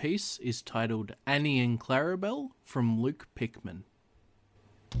selected piece is titled Annie and Clarabelle from Luke Pickman.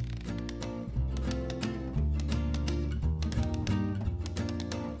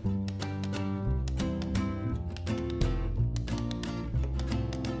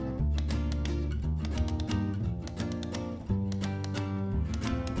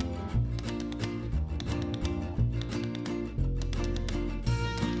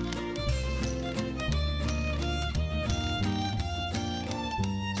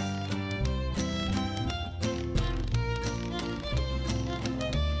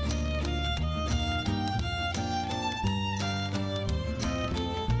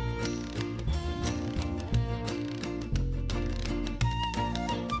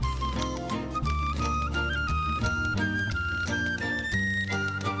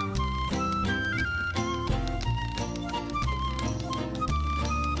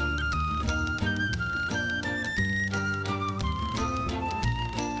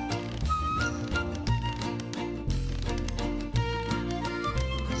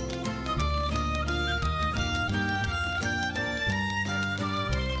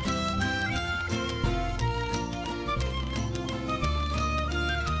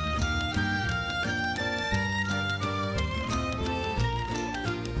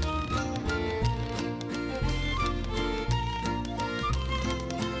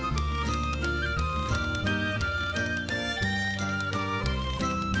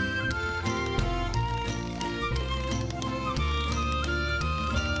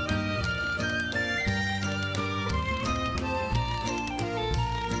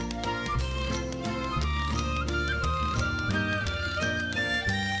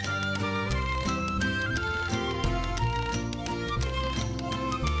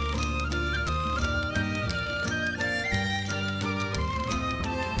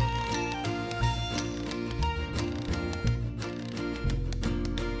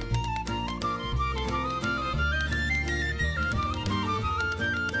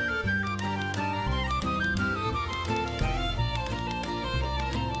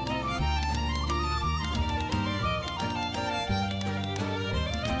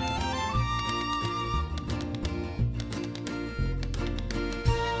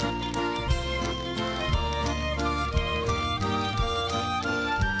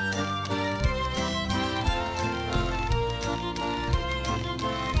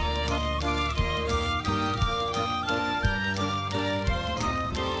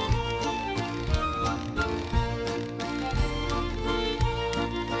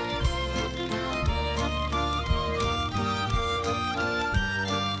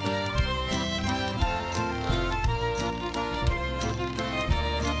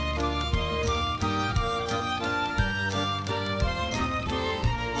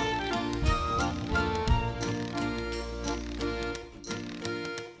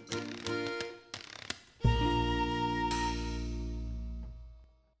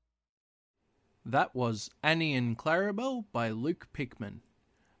 That was Annie and Clarabelle by Luke Pickman.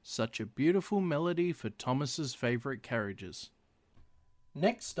 Such a beautiful melody for Thomas's favourite carriages.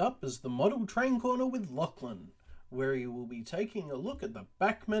 Next up is the Model Train Corner with Lachlan, where he will be taking a look at the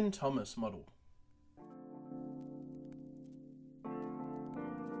Bachmann Thomas model.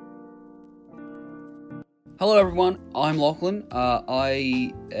 Hello everyone, I'm Lachlan.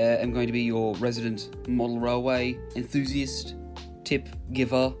 I am going to be your resident model railway enthusiast, tip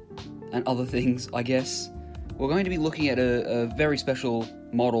giver, and other things, I guess. We're going to be looking at a very special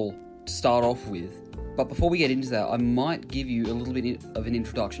model to start off with. But before we get into that, I might give you a little bit of an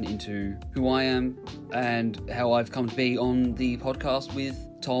introduction into who I am and how I've come to be on the podcast with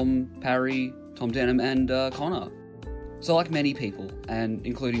Tom, Parry, Tom Denham, and Connor. So like many people, and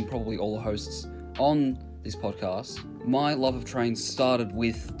including probably all the hosts on this podcast, my love of trains started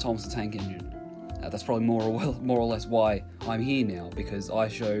with Thomas the Tank Engine. That's probably more or less why I'm here now, because I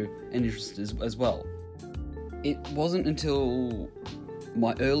show an interest as well. It wasn't until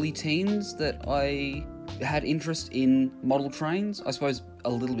my early teens that I had interest in model trains. I suppose a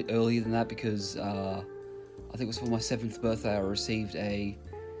little bit earlier than that, because I think it was for my 7th birthday I received an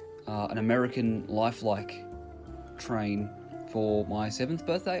American lifelike train for my 7th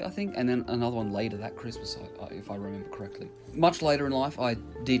birthday, I think, and then another one later that Christmas, if I remember correctly. Much later in life, I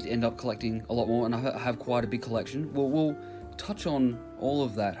did end up collecting a lot more, and I have quite a big collection. We'll touch on all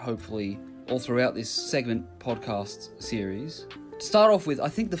of that, hopefully, all throughout this segment podcast series. To start off with, I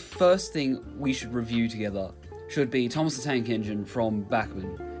think the first thing we should review together should be Thomas the Tank Engine from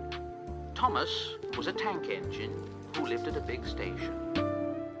Bachmann. Thomas was a tank engine who lived at a big station.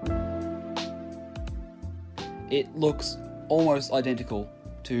 It looks almost identical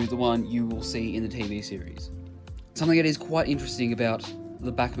to the one you will see in the TV series. Something that is quite interesting about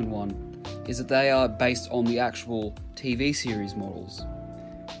the Bachmann one is that they are based on the actual TV series models,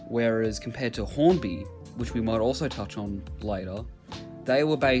 whereas compared to Hornby, which we might also touch on later, they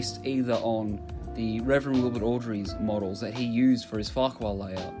were based either on the Reverend Wilbert Awdry's models that he used for his Farquhar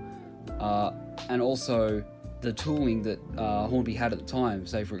layout, and also the tooling that Hornby had at the time.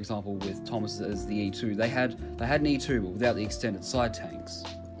 Say, for example, with Thomas as the E2, they had an E2 but without the extended side tanks.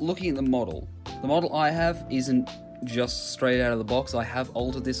 Looking at the model I have isn't just straight out of the box. I have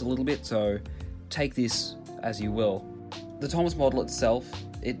altered this a little bit, so take this as you will. The Thomas model itself,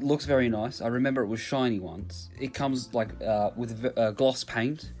 it looks very nice. I remember it was shiny once. It comes like with gloss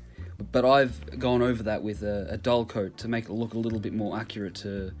paint, but I've gone over that with a dull coat to make it look a little bit more accurate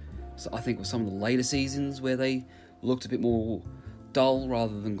to, I think, with some of the later seasons where they looked a bit more dull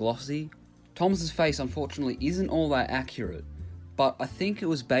rather than glossy. Thomas's face, unfortunately, isn't all that accurate, but I think it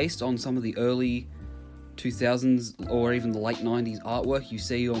was based on some of the early 2000s or even the late 90s artwork you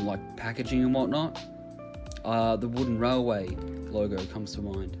see on like packaging and whatnot. The wooden railway logo comes to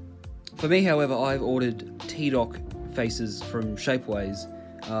mind. For me, however, I've ordered T-Doc faces from Shapeways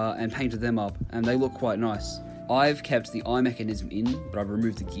and painted them up, and they look quite nice. I've kept the eye mechanism in, but I've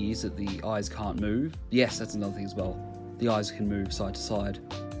removed the gears that the eyes can't move. Yes, that's another thing as well. The eyes can move side to side.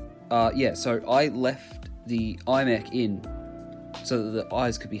 So I left the eye mech in so that the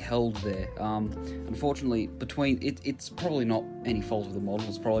eyes could be held there. Unfortunately, it's probably not any fault of the model,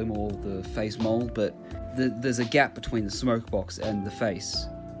 it's probably more the face mold, but there's a gap between the smoke box and the face.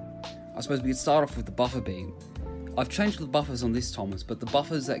 I suppose we could start off with the buffer beam. I've changed the buffers on this Thomas, but the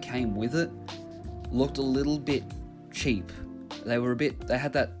buffers that came with it looked a little bit cheap. They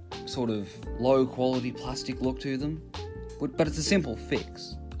had that sort of low quality plastic look to them, but it's a simple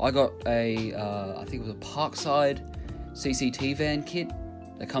fix. I got I think it was a Parkside CCT van kit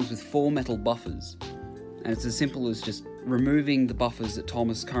that comes with 4 metal buffers, and it's as simple as just removing the buffers that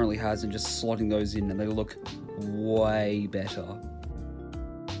Thomas currently has and just slotting those in, and they look way better.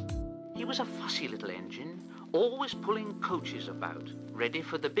 He was a fussy little engine, always pulling coaches about, ready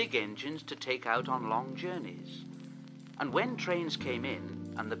for the big engines to take out on long journeys. And when trains came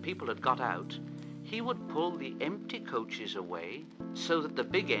in and the people had got out, he would pull the empty coaches away so that the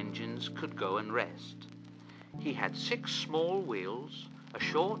big engines could go and rest. He had 6 small wheels, a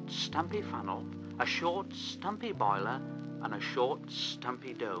short stumpy funnel, a short stumpy boiler, and a short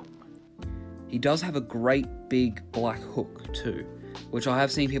stumpy dome. He does have a great big black hook too, which I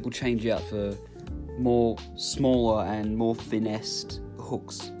have seen people change out for more smaller and more finessed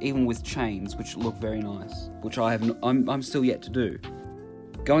hooks, even with chains, which look very nice, which I'm still yet to do.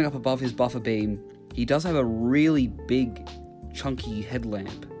 Going up above his buffer beam, he does have a really big, chunky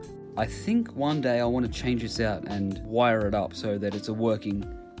headlamp. I think one day I want to change this out and wire it up so that it's a working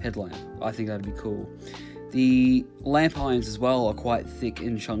headlamp. I think that'd be cool. The lamp irons as well are quite thick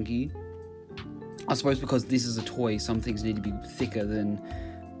and chunky. I suppose because this is a toy, some things need to be thicker than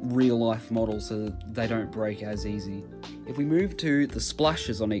real-life models so that they don't break as easy. If we move to the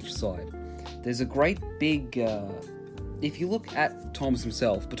splashes on each side, there's a great big... if you look at Thomas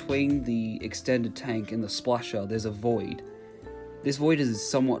himself, between the extended tank and the splasher, there's a void. This void is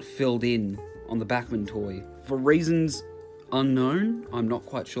somewhat filled in on the Bachmann toy. For reasons unknown, I'm not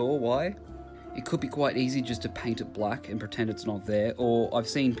quite sure why. It could be quite easy just to paint it black and pretend it's not there, or I've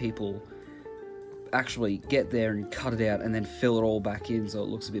seen people actually get there and cut it out and then fill it all back in so it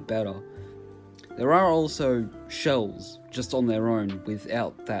looks a bit better. There are also shells just on their own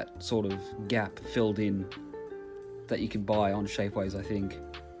without that sort of gap filled in that you can buy on Shapeways, I think.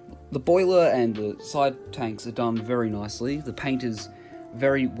 The boiler and the side tanks are done very nicely. The paint is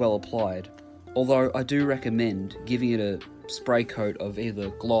very well applied, although I do recommend giving it a spray coat of either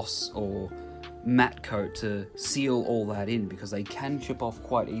gloss or matte coat to seal all that in, because they can chip off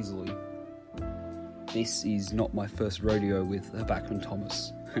quite easily. This is not my first rodeo with a Bachmann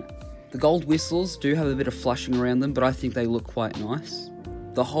Thomas. The gold whistles do have a bit of flashing around them, but I think they look quite nice.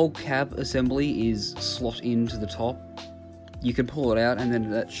 The whole cab assembly is slot into the top. You can pull it out and then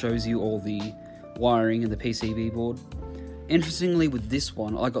that shows you all the wiring and the PCB board. Interestingly, with this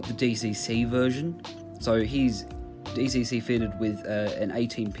one, I got the DCC version. So he's DCC fitted with an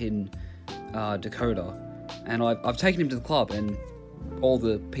 18-pin decoder. And I've taken him to the club, and all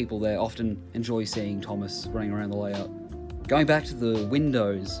the people there often enjoy seeing Thomas running around the layout. Going back to the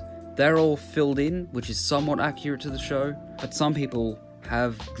windows, they're all filled in, which is somewhat accurate to the show, but some people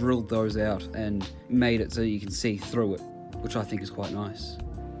have drilled those out and made it so you can see through it, which I think is quite nice.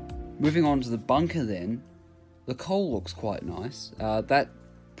 Moving on to the bunker then, the coal looks quite nice. That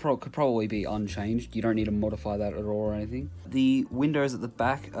could probably be unchanged. You don't need to modify that at all or anything. The windows at the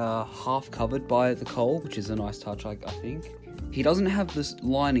back are half covered by the coal, which is a nice touch, I think. He doesn't have this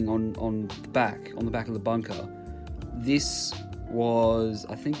lining on the back of the bunker. This was,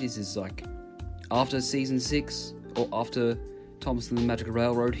 I think this is like after season 6 or after Thomas and the Magic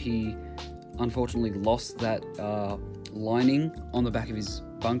Railroad, he unfortunately lost that lining on the back of his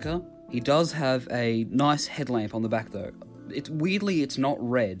bunker. He does have a nice headlamp on the back though. It's not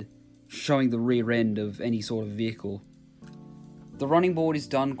red, showing the rear end of any sort of vehicle. The running board is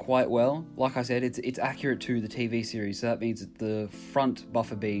done quite well. Like I said, it's accurate to the TV series, so that means that the front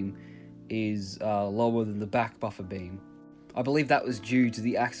buffer beam is lower than the back buffer beam. I believe that was due to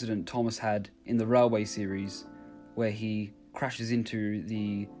the accident Thomas had in the Railway series, where he crashes into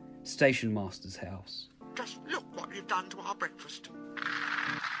the station master's house. Just look what you've done to our breakfast.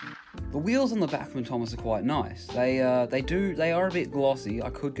 The wheels on the Bachmann Thomas are quite nice. They are a bit glossy. I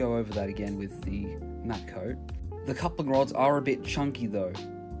could go over that again with the matte coat. The coupling rods are a bit chunky though,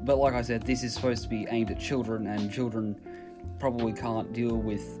 but like I said, this is supposed to be aimed at children, and children probably can't deal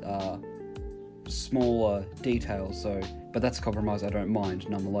with smaller details, but that's a compromise I don't mind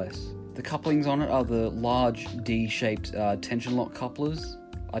nonetheless. The couplings on it are the large D-shaped tension lock couplers.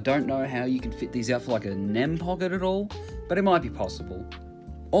 I don't know how you can fit these out for like a NEM pocket at all, but it might be possible.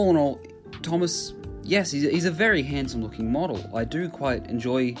 All in all, Thomas, yes, he's a very handsome looking model. I do quite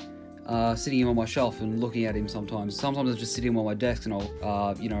enjoy sitting him on my shelf and looking at him sometimes. Sometimes I just sit him on my desk and I'll,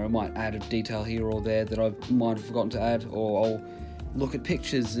 I might add a detail here or there that I might have forgotten to add, or I'll look at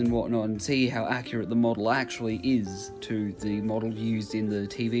pictures and whatnot and see how accurate the model actually is to the model used in the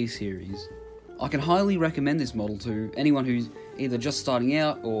TV series. I can highly recommend this model to anyone who's either just starting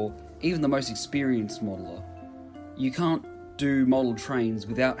out or even the most experienced modeler. You can't do model trains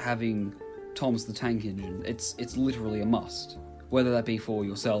without having Thomas the Tank Engine. It's literally a must, whether that be for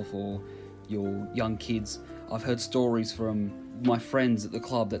yourself or your young kids. I've heard stories from my friends at the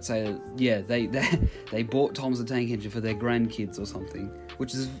club that say, yeah, they bought Thomas the Tank Engine for their grandkids or something,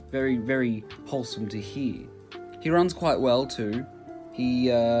 which is very, very wholesome to hear. He runs quite well too.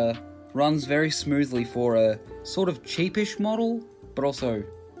 He runs very smoothly for a sort of cheapish model, but also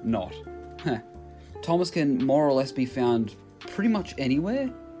not. Thomas can more or less be found pretty much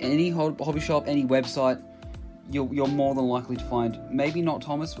anywhere. Any hobby shop, any website, you're more than likely to find, maybe not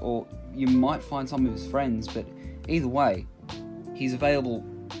Thomas, or you might find some of his friends, but either way, he's available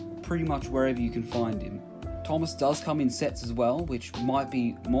pretty much wherever you can find him. Thomas does come in sets as well, which might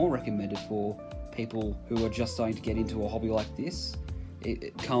be more recommended for people who are just starting to get into a hobby like this.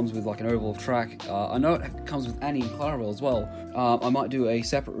 It comes with like an oval of track. I know it comes with Annie and Clarabelle as well. I might do a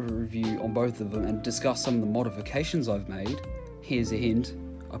separate review on both of them and discuss some of the modifications I've made. Here's a hint.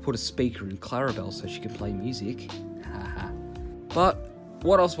 I put a speaker in Clarabelle so she can play music. But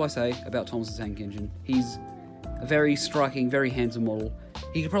what else do I say about Thomas the Tank Engine? He's a very striking, very handsome model.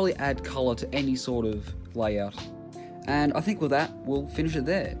 He could probably add colour to any sort of layout. And I think with that, we'll finish it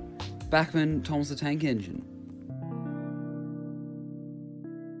there. Bachmann Thomas the Tank Engine.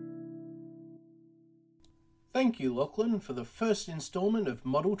 thank you, Lachlan, for the first instalment of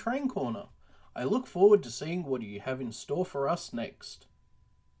Model Train Corner. I look forward to seeing what you have in store for us next.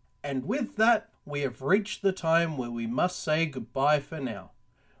 And with that, we have reached the time where we must say goodbye for now.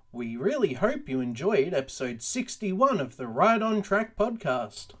 We really hope you enjoyed episode 61 of the Right on Track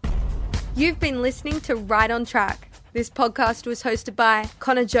podcast. You've been listening to Right on Track. This podcast was hosted by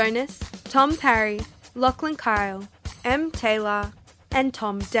Connor Jonas, Tom Parry, Lachlan Kyle, M. Taylor, and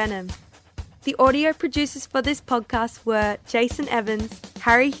Tom Denham. The audio producers for this podcast were Jason Evans,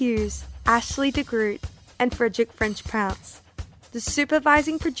 Harry Hughes, Ashley DeGroot, and Frederick French Pounce. The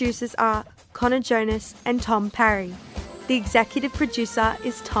supervising producers are Connor Jonas and Tom Parry. The executive producer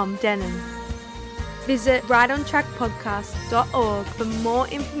is Tom Denham. Visit rightontrackpodcast.org for more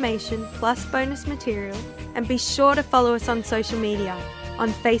information plus bonus material, and be sure to follow us on social media. On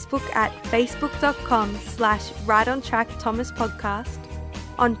Facebook at facebook.com/rightontrackthomaspodcast,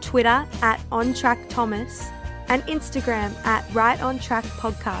 on Twitter at OnTrackThomas, and Instagram at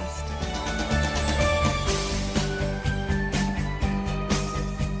RightOnTrackPodcast.